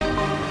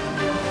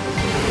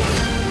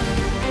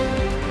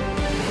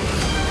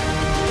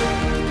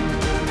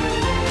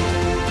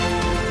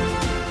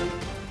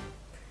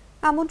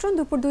আমন্ত্রণ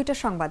দুপুর ২টার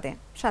সংবাদে।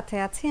 সাথে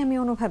আছি আমি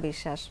অনুভা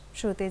বিশ্বাস।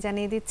 শুরুতে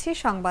জানিয়ে দিচ্ছি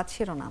সংবাদ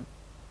শিরোনাম।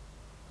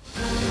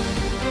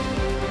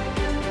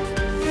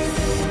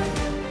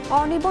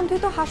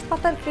 অনিবন্ধিত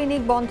হাসপাতাল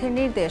ক্লিনিক বন্ধের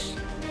নির্দেশ।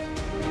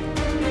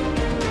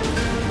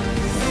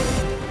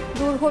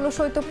 দূর হল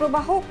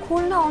শৈত্যপ্রবাহ,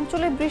 খুলনা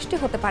অঞ্চলে বৃষ্টি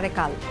হতে পারে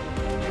কাল।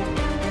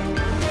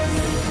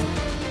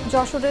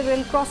 যশোরের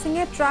রেল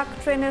ক্রসিংয়ে ট্রাক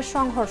ট্রেনের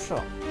সংঘর্ষ।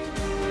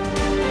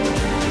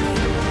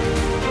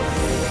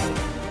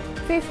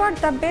 ফিফার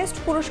দ্য বেস্ট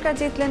পুরস্কার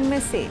জিতলেন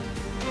মেসি।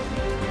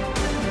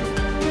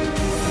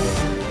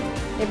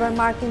 এবার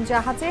মার্কিন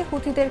জাহাজে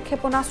হুথিদের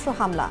ক্ষেপণাস্ত্র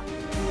হামলা।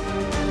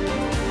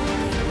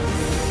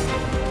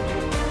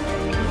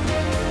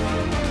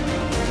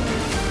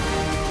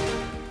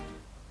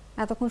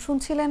 এতক্ষণ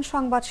শুনছিলেন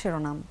সংবাদ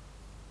শিরোনাম।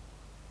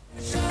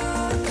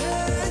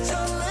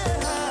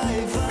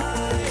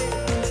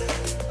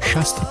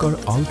 স্বাস্থ্যকর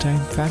অল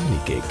টাইম ফ্যামিলি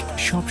কেক,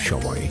 সব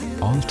সময়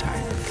অল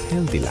টাইম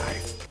হেলদি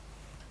লাইফ।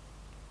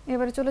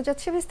 এবারে চলে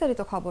যাচ্ছে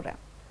বিস্তারিত খবরে।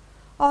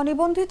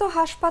 অনিবন্ধিত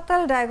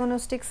হাসপাতাল,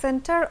 ডায়াগনস্টিক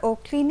সেন্টার ও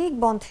ক্লিনিক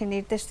বন্ধের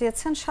নির্দেশ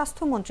দিয়েছেন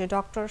স্বাস্থ্যমন্ত্রী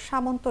ডক্টর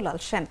সামন্তলাল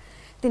সেন।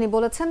 তিনি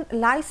বলেছেন,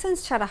 লাইসেন্স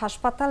ছাড়া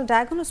হাসপাতাল,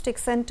 ডায়াগনস্টিক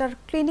সেন্টার,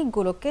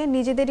 ক্লিনিকগুলোকে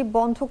নিজেদেরই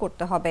বন্ধ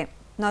করতে হবে,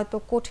 নয়তো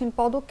কঠিন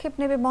পদক্ষেপ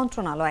নেবে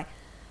মন্ত্রণালয়।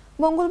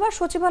 মঙ্গলবার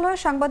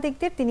সচিবালয়ে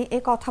সাংবাদিকদের তিনি এ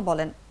কথা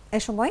বলেন। এ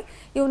সময়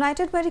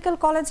ইউনাইটেড মেডিকেল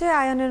কলেজে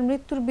আয়নের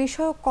মৃত্যুর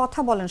বিষয়েও কথা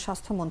বলেন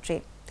স্বাস্থ্যমন্ত্রী।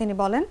 তিনি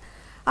বলেন,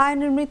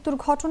 আয়নের মৃত্যুর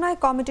ঘটনায়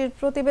কমিটির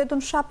প্রতিবেদন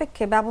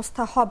সাপেক্ষে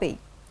ব্যবস্থা হবেই।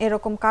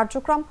 এরকম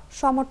কার্যক্রম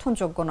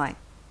সমর্থনযোগ্য নয়।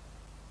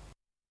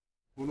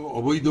 কোনো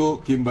অবৈধ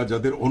কিংবা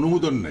যাদের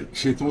অনুমোদন নাই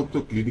সেই সমস্ত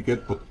ক্লিনিকের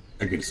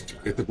এগেইনস্ট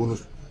এতে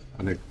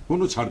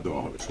কোনো ছাড়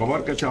দেওয়া হবে।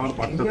 সবার কাছে আমার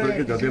বার্তা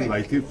থাকে, যাদের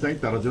লাইসেন্স নাই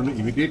তারা যেন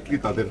ইমিডিয়েটলি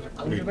তাদের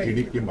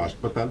ক্লিনিক কিংবা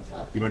হাসপাতাল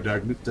কিংবা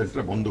ডায়াগনস্টিক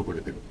সেন্টার বন্ধ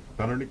করে দেবে।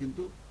 কারণে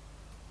কিন্তু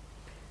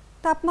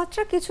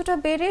তাপমাত্রা কিছুটা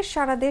বেড়ে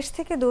সারা দেশ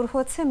থেকে দূর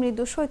হচ্ছে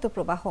মৃদু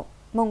শৈত্যপ্রবাহ।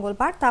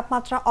 মঙ্গলবার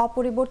তাপমাত্রা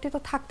অপরিবর্তিত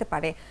থাকতে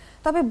পারে,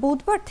 তবে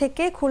বুধবার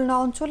থেকে খুলনা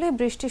অঞ্চলে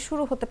বৃষ্টি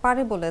শুরু হতে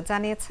পারে বলে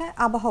জানিয়েছে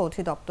আবহাওয়া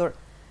অধিদপ্তর।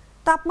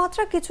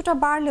 তাপমাত্রা কিছুটা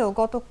বাড়লেও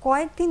গত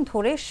কয়েকদিন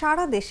ধরে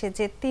সারা দেশে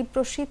যে তীব্র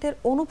শীতের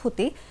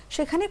অনুভূতি,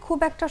 সেখানে খুব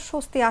একটা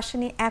স্বস্তি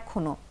আসেনি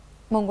এখনো।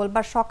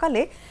 মঙ্গলবার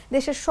সকালে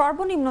দেশের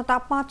সর্বনিম্ন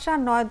তাপমাত্রা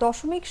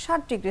 9.7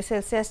 ডিগ্রি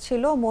সেলসিয়াস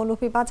ছিল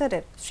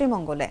মৌলভীবাজারের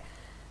শ্রীমঙ্গলে।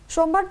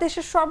 সোমবার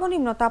দেশের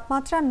সর্বনিম্ন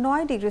তাপমাত্রা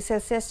 9 ডিগ্রি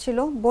সেলসিয়াস ছিল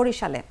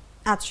বরিশালে।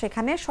 আজ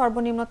সেখানে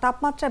সর্বনিম্ন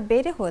তাপমাত্রা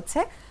বেড়ে হয়েছে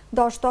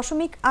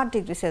 10.8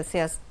 ডিগ্রি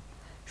সেলসিয়াস।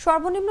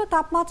 সর্বনিম্ন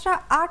তাপমাত্রা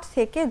 8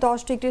 থেকে 10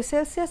 ডিগ্রি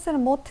সেলসিয়াসের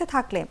মধ্যে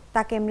থাকলে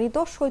তাকে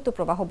মৃদু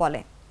শৈত্যপ্রবাহ বলে।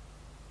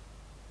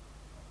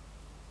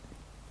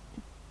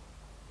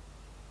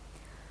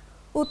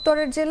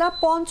 উত্তরের জেলা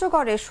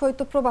পঞ্চগড়ে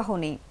শৈত্যপ্রবাহ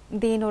নেই।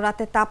 দিন ও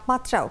রাতে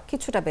তাপমাত্রাও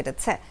কিছুটা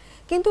বেড়েছে,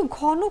 কিন্তু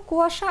ঘন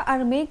কুয়াশা আর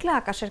মেঘলা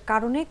আকাশের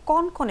কারণে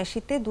কনকনে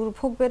শীতে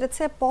দুর্ভোগ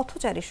বেড়েছে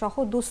পথচারী সহ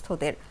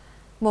দুস্থদের।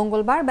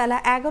 মঙ্গলবার বেলা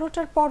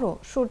 11টার পরও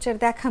সূর্যের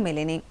দেখা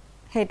মেলেনি।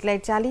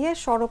 হেডলাইট জ্বালিয়ে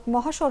সড়ক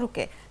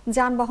মহাসড়কে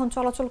যানবাহন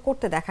চলাচল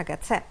করতে দেখা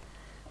গেছে।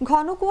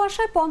 ঘন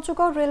কুয়াশায়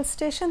পঞ্চগড় রেল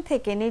স্টেশন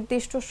থেকে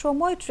নির্দিষ্ট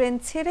সময় ট্রেন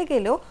ছেড়ে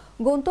গেলেও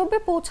গন্তব্যে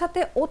পৌঁছাতে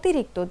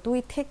অতিরিক্ত 2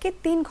 থেকে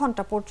 3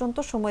 ঘন্টা পর্যন্ত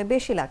সময়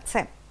বেশি লাগছে।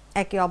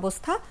 একই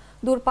অবস্থা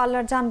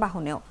দূরপাল্লার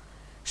যানবাহনেও।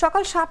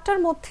 সকাল 7টার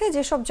মধ্যে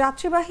যেসব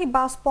যাত্রীবাহী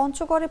বাস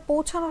পঞ্চগড়ে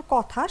পৌঁছানোর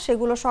কথা,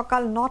 সেগুলো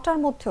সকাল 9টার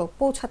মধ্যেও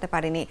পৌঁছাতে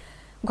পারেনি।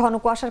 ঘন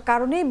কুয়াশার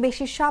কারণে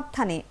বেশি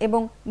সাবধানে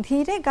এবং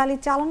ধীরে গাড়ি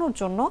চালানোর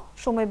জন্য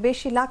সময়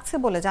বেশি লাগছে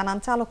বলে জানান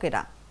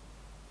চালকেরা।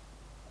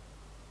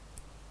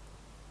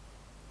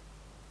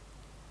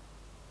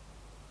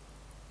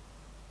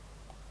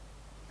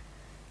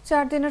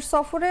 চার দিনের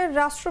সফরে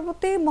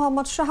রাষ্ট্রপতি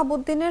মোহাম্মদ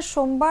শাহাবুদ্দিনের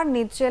সোমবার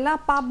নিজ জেলা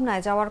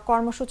পাবনায় যাওয়ার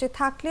কর্মসূচি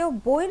থাকলেও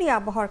বৈরী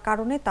আবহাওয়ার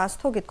কারণে তা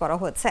স্থগিত করা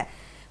হয়েছে।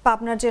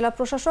 পাবনার জেলা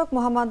প্রশাসক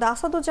মোহাম্মদ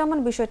আসাদুজ্জামান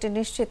বিষয়টি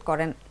নিশ্চিত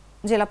করেন।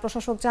 জেলা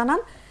প্রশাসক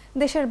জানান,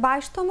 দেশের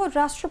 22তম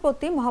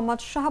রাষ্ট্রপতি মোহাম্মদ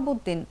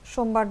শাহাবুদ্দিন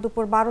সোমবার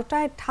দুপুর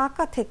 12টায়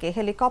ঢাকা থেকে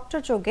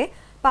হেলিকপ্টার যোগে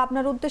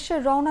পাবনার উদ্দেশ্যে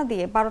রওনা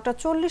দিয়ে 12টা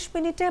 40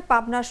 মিনিটে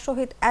পাবনার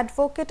শহীদ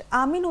অ্যাডভোকেট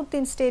আমিন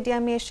উদ্দিন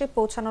স্টেডিয়ামে এসে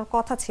পৌঁছানোর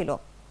কথা ছিল।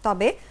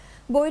 তবে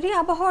বৈরী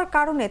আবহাওয়ার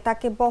কারণে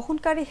তাকে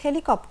বহনকারী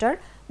হেলিকপ্টার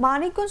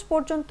মানিকগঞ্জ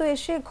পর্যন্ত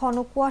এসে ঘন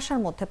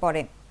কুয়াশার মধ্যে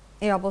পড়ে।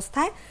 এই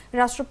অবস্থায়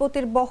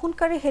রাষ্ট্রপতির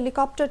বহনকারী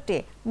হেলিকপ্টারটি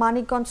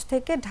মানিকগঞ্জ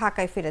থেকে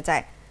ঢাকায় ফিরে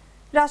যায়।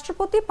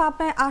 রাষ্ট্রপতি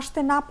পাবনায় আসতে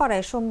না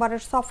পারায়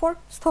সোমবারের সফর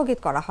স্থগিত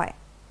করা হয়।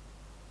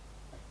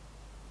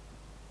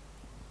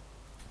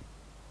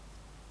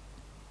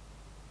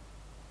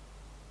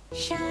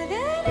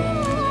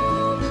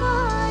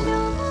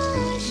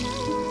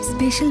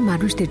 স্পেশাল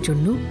মানুষদের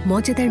জন্য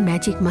মজাদার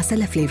ম্যাজিক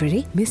মাসালা ফ্লেভারে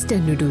মিস্টার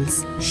নুডলস,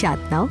 স্বাদ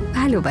নাও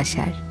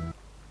ভালোবাসার।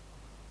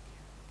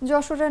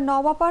 যশোরের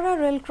নওয়াপাড়া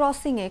রেল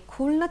ক্রসিংয়ে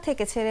খুলনা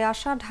থেকে ছেড়ে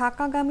আসা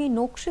ঢাকাগামী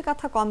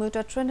নকশিকাঁথা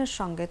কমিউটার ট্রেনের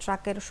সঙ্গে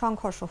ট্রাকের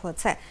সংঘর্ষ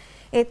হয়েছে।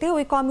 এতে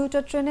ওই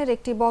কমিউটার ট্রেনের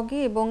একটি বগি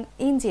এবং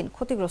ইঞ্জিন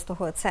ক্ষতিগ্রস্ত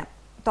হয়েছে,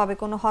 তবে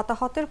কোনো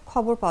হতাহতের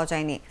খবর পাওয়া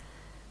যায়নি।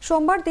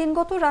 সোমবার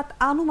দিনগত রাত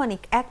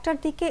আনুমানিক 1টার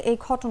দিকে এই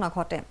ঘটনা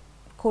ঘটে।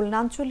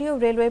 খুলনাঞ্চলীয়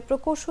রেলওয়ে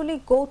প্রকৌশলী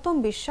গৌতম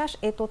বিশ্বাস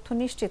এ তথ্য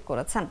নিশ্চিত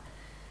করেছেন।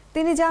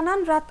 তিনি জানান,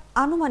 রাত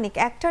আনুমানিক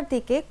 1টার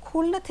দিকে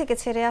খুলনা থেকে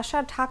ছেড়ে আসা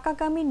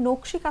ঢাকাগামী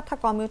নকশিকাথা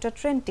কমিউটার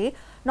ট্রেনটি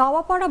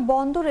নওয়াপাড়া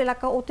বন্দর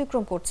এলাকা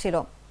অতিক্রম করছিল।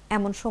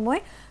 এমন সময়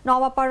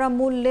নওয়াপাড়া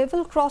মূল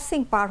লেভেল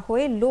ক্রসিং পার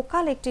হয়ে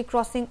লোকাল একটি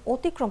ক্রসিং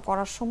অতিক্রম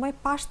করার সময়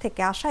পাশ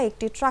থেকে আসা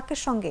একটি ট্রাকের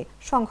সঙ্গে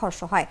সংঘর্ষ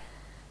হয়।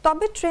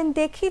 তবে ট্রেন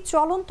দেখি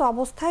চলন্ত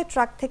অবস্থায়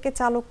ট্রাক থেকে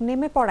চালক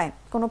নেমে পড়ায়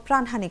কোনো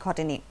প্রাণহানি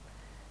ঘটেনি।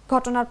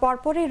 ঘটনার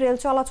পরপরই রেল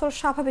চলাচল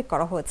স্বাভাবিক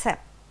করা হয়েছে।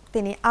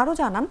 তিনি আরও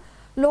জানান,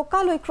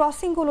 লোকাল ওই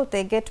ক্রসিংগুলোতে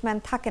গেটম্যান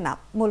থাকে না,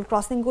 মূল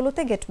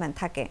ক্রসিংগুলোতে গেটম্যান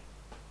থাকে।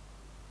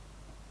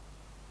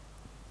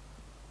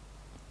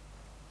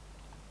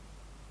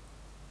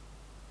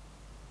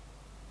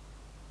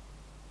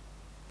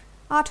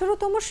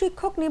 আঠারোতম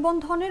শিক্ষক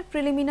নিবন্ধনের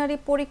প্রিলিমিনারি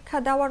পরীক্ষা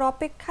দেওয়ার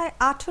অপেক্ষায়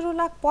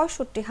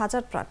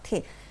 18,65,000 প্রার্থী।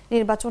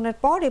 নির্বাচনের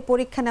পর এ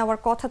পরীক্ষা নেওয়ার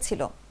কথা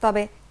ছিল,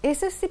 তবে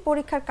এসএসসি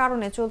পরীক্ষার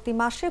কারণে চলতি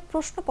মাসে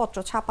প্রশ্নপত্র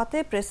ছাপাতে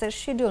প্রেসের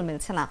শিডিউল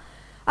মিলছে না।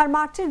 আর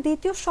মার্চের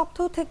দ্বিতীয়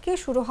সপ্তাহ থেকে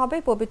শুরু হবে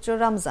পবিত্র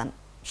রমজান।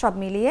 সব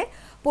মিলিয়ে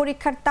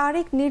পরীক্ষার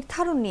তারিখ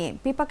নির্ধারণ নিয়ে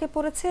বিপাকে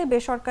পড়েছে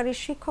বেসরকারি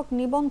শিক্ষক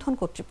নিবন্ধন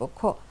কর্তৃপক্ষ।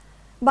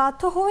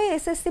 বাধ্য হয়ে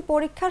এসএসসি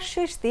পরীক্ষার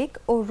শেষ দিক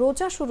ও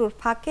রোজা শুরুর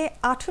ফাঁকে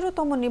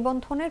 18তম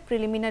নিবন্ধনের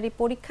প্রিলিমিনারি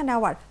পরীক্ষা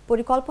নেওয়ার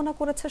পরিকল্পনা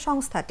করেছে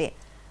সংস্থাটি।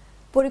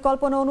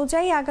 পরিকল্পনা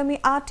অনুযায়ী আগামী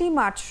 8ই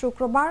মার্চ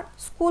শুক্রবার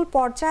স্কুল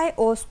পর্যায়ে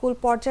ও স্কুল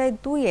পর্যায়ে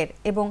 2-এর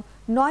এবং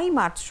 9ই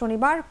মার্চ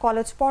শনিবার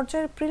কলেজ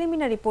পর্যায়ের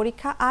প্রিলিমিনারি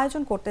পরীক্ষা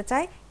আয়োজন করতে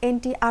চায়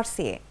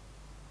এনটিআরসিএ।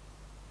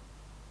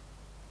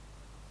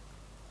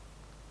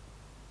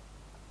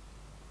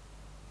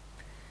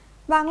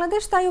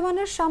 বাংলাদেশ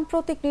তাইওয়ানের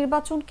সাম্প্রতিক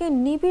নির্বাচনকে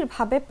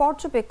নিবিড়ভাবে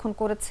পর্যবেক্ষণ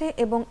করেছে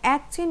এবং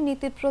এক চীন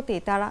নীতির প্রতি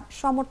তারা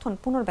সমর্থন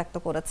পুনর্ব্যক্ত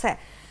করেছে।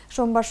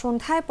 সোমবার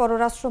সন্ধ্যায়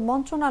পররাষ্ট্র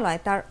মন্ত্রণালয়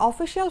তার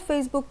অফিসিয়াল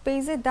ফেসবুক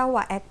পেজে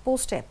দেওয়া এক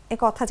পোস্টে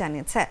একথা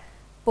জানিয়েছে।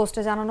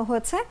 পোস্টে জানানো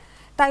হয়েছে,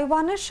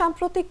 তাইওয়ানের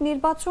সাম্প্রতিক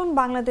নির্বাচন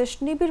বাংলাদেশ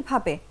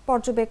নিবিড়ভাবে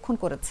পর্যবেক্ষণ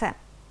করেছে।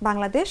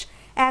 বাংলাদেশ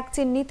এক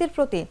চীন নীতির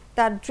প্রতি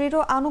তার দৃঢ়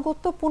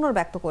আনুগত্য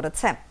পুনর্ব্যক্ত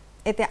করেছে।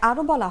 এতে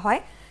আরও বলা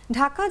হয়,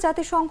 ঢাকা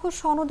জাতিসংঘ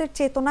সনদের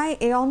চেতনায়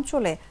এ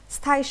অঞ্চলে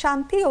স্থায়ী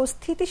শান্তি ও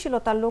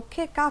স্থিতিশীলতার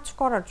লক্ষ্যে কাজ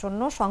করার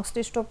জন্য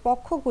সংশ্লিষ্ট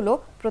পক্ষগুলো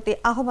প্রতি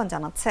আহ্বান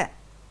জানাচ্ছে।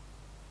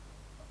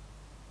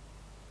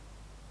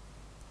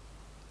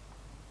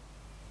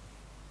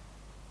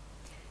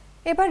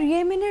 এবার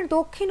ইয়েমেনের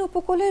দক্ষিণ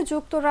উপকূলে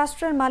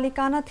যুক্তরাষ্ট্রের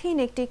মালিকানাধীন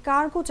একটি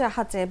কার্গো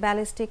জাহাজে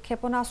ব্যালিস্টিক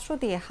ক্ষেপণাস্ত্র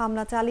দিয়ে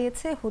হামলা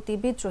চালিয়েছে হুতি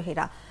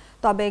বিদ্রোহীরা।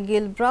 তবে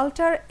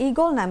গিলব্রাল্টার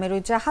ঈগল নামের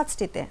ওই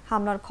জাহাজটিতে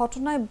হামলার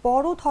ঘটনায়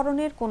বড়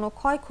ধরনের কোনো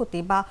ক্ষয়ক্ষতি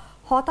বা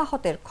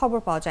হতাহতের খবর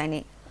পাওয়া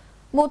যায়নি।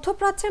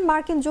 মধ্যপ্রাচ্যের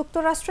মার্কিন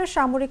যুক্তরাষ্ট্রের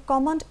সামরিক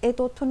কমান্ড এ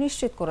তথ্য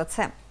নিশ্চিত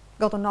করেছে।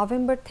 গত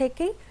নভেম্বর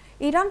থেকেই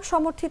ইরান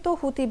সমর্থিত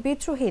হুতি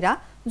বিদ্রোহীরা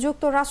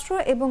যুক্তরাষ্ট্র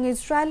এবং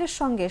ইসরায়েলের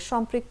সঙ্গে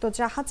সম্পৃক্ত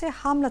জাহাজে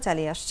হামলা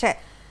চালিয়ে আসছে।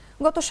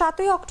 গত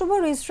 7ই অক্টোবর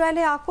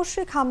ইসরায়েলে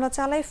আকস্মিক হামলা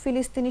চালায়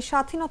ফিলিস্তিনি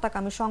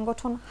স্বাধীনতাকামী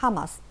সংগঠন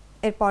হামাস।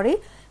 এরপরই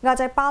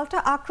গাজায় পাল্টা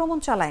আক্রমণ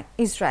চালায়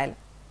ইসরায়েল।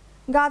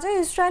 গাজায়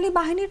ইসরায়েলি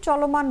বাহিনীর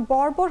চলমান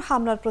বর্বর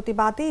হামলার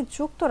প্রতিবাদে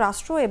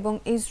যুক্তরাষ্ট্র এবং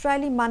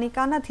ইসরায়েলি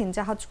মালিকানাধীন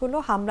জাহাজগুলো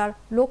হামলার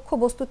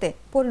লক্ষ্যবস্তুতে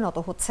পরিণত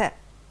হচ্ছে।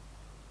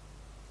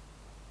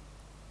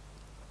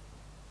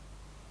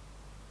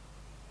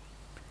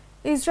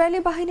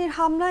 ইসরায়েলি বাহিনীর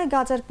হামলায়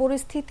গাজার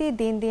পরিস্থিতি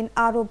দিন দিন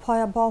আরও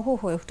ভয়াবহ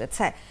হয়ে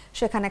উঠেছে।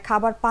 সেখানে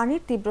খাবার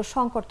পানির তীব্র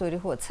সংকট তৈরি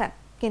হয়েছে,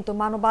 কিন্তু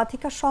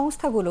মানবাধিকার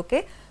সংস্থাগুলোকে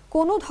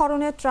কোনো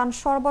ধরনের ত্রাণ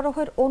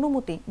সরবরাহের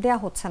অনুমতি দেয়া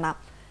হচ্ছে না।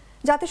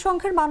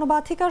 জাতিসংঘের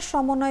মানবাধিকার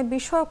সমন্বয়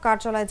বিষয়ক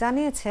কার্যালয়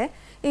জানিয়েছে,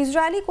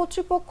 ইসরায়েলি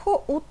কর্তৃপক্ষ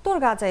উত্তর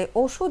গাজায়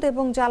ওষুধ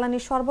এবং জ্বালানি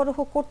সরবরাহ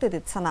করতে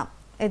দিচ্ছে না।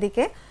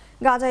 এদিকে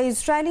গাজায়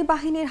ইসরায়েলি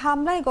বাহিনীর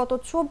হামলায় গত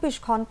 24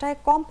 ঘন্টায়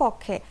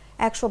কমপক্ষে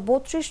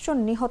 132 জন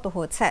নিহত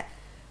হয়েছে।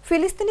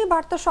 ফিলিস্তিনি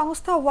বার্তা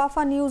সংস্থা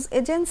ওয়াফা নিউজ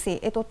এজেন্সি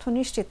এ তথ্য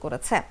নিশ্চিত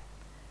করেছে।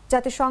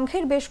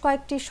 জাতিসংঘের বেশ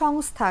কয়েকটি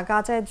সংস্থা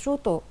গাজায়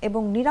দ্রুত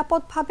এবং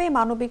নিরাপদভাবে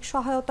মানবিক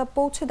সহায়তা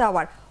পৌঁছে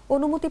দেওয়ার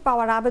অনুমতি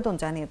পাওয়ার আবেদন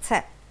জানিয়েছে।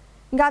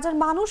 গাজার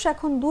মানুষ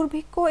এখন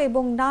দুর্ভিক্ষ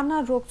এবং নানা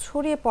রোগ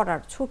ছড়িয়ে পড়ার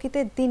ঝুঁকিতে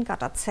দিন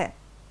কাটাচ্ছে।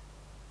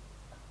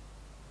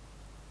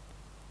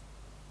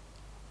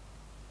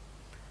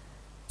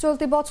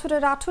 চলতি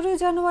বছরের 18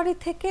 জানুয়ারি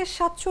থেকে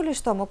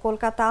 47তম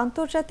কলকাতা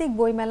আন্তর্জাতিক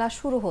বইমেলা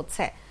শুরু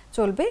হচ্ছে,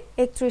 চলবে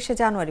 31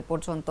 জানুয়ারি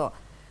পর্যন্ত।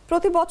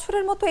 প্রতি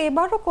বছরের মতো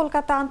এবারও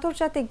কলকাতা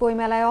আন্তর্জাতিক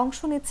বইমেলায় অংশ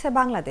নিচ্ছে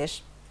বাংলাদেশ।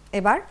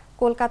 এবার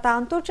কলকাতা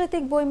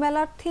আন্তর্জাতিক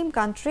বইমেলার থিম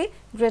কান্ট্রি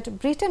গ্রেট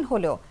ব্রিটেন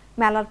হলেও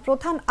মেলার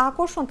প্রধান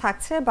আকর্ষণ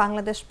থাকছে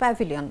বাংলাদেশ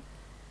প্যাভিলিয়ন।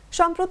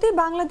 সম্প্রতি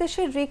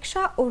বাংলাদেশের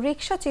রিকশা ও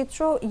রিকশা চিত্র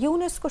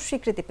ইউনেস্কো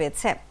স্বীকৃতি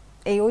পেয়েছে।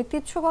 এই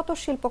ঐতিহ্যগত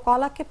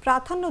শিল্পকলাকে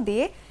প্রাধান্য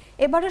দিয়ে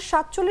এবারের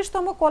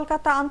 47তম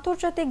কলকাতা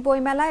আন্তর্জাতিক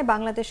বইমেলায়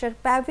বাংলাদেশের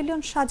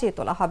প্যাভিলিয়ন সাজিয়ে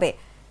তোলা হবে।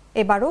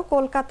 এবারও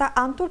কলকাতা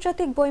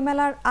আন্তর্জাতিক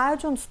বইমেলার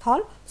আয়োজন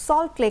স্থল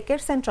সল্ট লেকের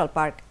সেন্ট্রাল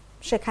পার্ক।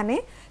 সেখানে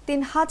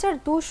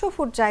 3200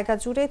 ফুট জায়গা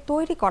জুড়ে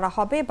তৈরি করা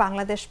হবে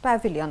বাংলাদেশ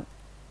প্যাভিলিয়ন।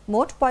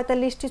 মোট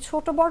 45টি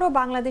ছোট বড়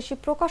বাংলাদেশি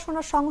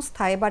প্রকাশনা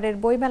সংস্থা এবারের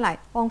বইমেলায়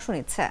অংশ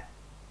নিচ্ছে।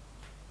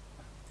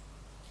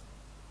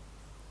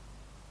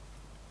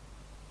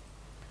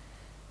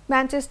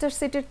 ম্যানচেস্টার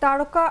সিটির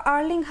তারকা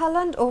আর্লিং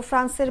হাল্যান্ড ও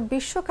ফ্রান্সের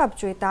বিশ্বকাপ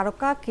জয়ী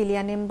তারকা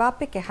কিলিয়ান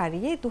এমবাপ্পেকে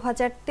হারিয়ে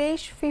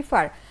 2023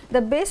 ফিফার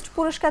দ্য বেস্ট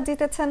পুরস্কার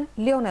জিতেছেন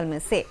লিওনেল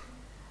মেসি।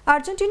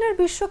 আর্জেন্টিনার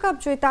বিশ্বকাপ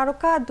জয়ী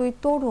তারকা দুই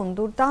তরুণ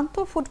দুর্দান্ত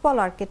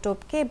ফুটবলারকে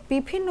টপকে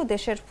বিভিন্ন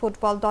দেশের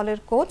ফুটবল দলের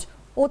কোচ,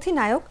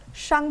 অধিনায়ক,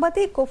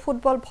 সাংবাদিক ও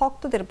ফুটবল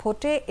ভক্তদের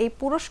ভোটে এই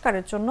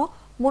পুরস্কারের জন্য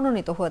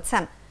মনোনীত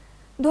হয়েছেন।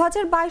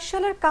 2022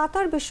 সালের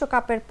কাতার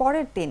বিশ্বকাপের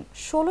পরের দিন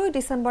 16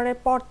 ডিসেম্বরের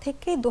পর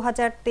থেকে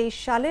 2023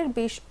 সালের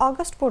 20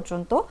 অগস্ট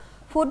পর্যন্ত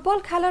ফুটবল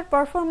খেলার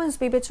পারফরমেন্স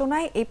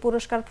বিবেচনায় এই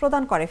পুরস্কার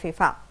প্রদান করে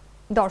ফিফা।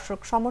 দর্শক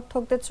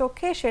সমর্থকদের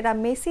চোখে সেরা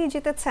মেসি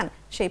জিতেছেন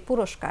সেই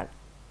পুরস্কার।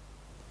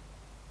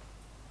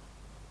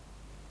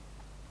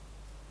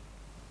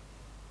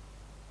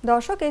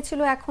 দর্শক, এই ছিল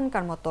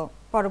এখনকার মতো।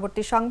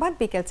 পরবর্তী সংবাদ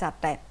বিকেল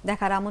 4টায়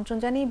দেখার আমন্ত্রণ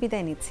জানিয়ে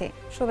বিদায় নিচ্ছে।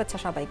 শুভেচ্ছা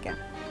সবাইকে।